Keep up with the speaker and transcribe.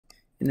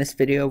In this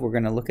video, we're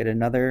going to look at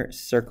another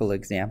circle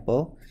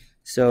example.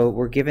 So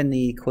we're given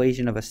the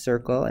equation of a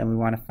circle and we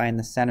want to find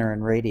the center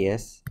and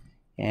radius.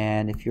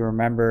 And if you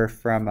remember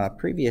from a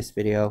previous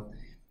video,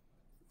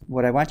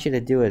 what I want you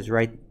to do is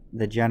write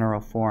the general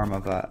form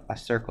of a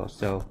circle.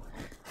 So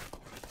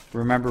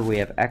remember, we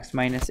have x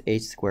minus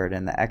h squared,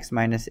 and the x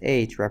minus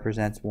h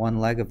represents one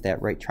leg of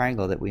that right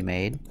triangle that we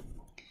made.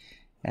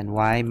 And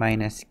y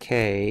minus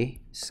k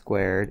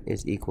squared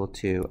is equal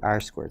to r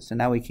squared. So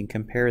now we can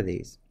compare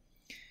these.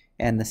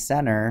 And the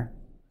center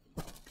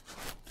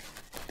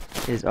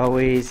is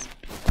always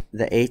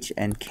the h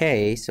and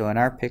k. So in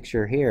our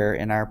picture here,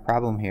 in our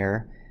problem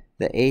here,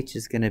 the h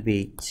is going to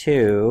be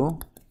 2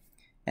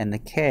 and the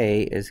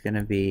k is going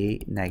to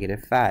be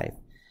 -5.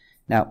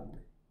 Now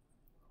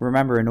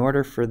remember, in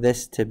order for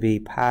this to be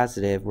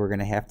positive, we're going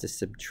to have to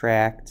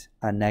subtract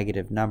a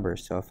negative number.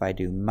 So if I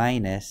do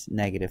minus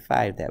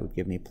 -5, that would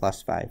give me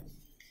 +5.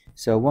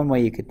 So one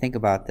way you could think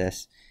about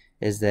this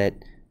is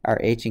that our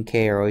h and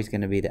k are always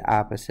going to be the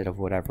opposite of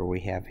whatever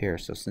we have here.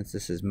 So since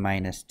this is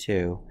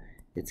 -2,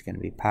 it's going to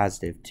be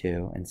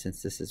 +2, and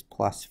since this is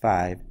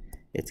 +5,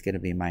 it's going to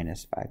be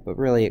 -5. But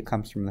really it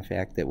comes from the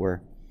fact that we're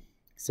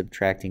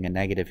subtracting a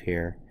negative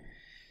here.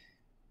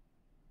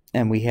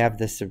 And we have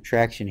this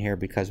subtraction here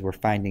because we're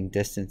finding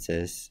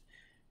distances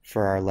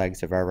for our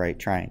legs of our right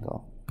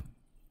triangle.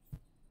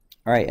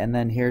 Alright, and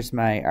then here's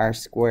my r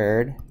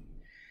squared.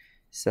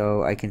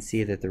 So I can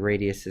see that the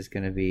radius is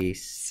going to be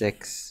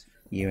 6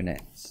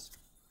 units.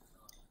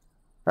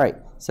 Alright,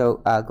 so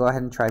go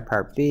ahead and try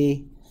part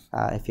B.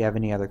 If you have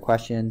any other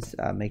questions,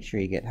 make sure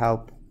you get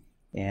help,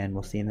 and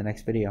we'll see you in the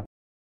next video.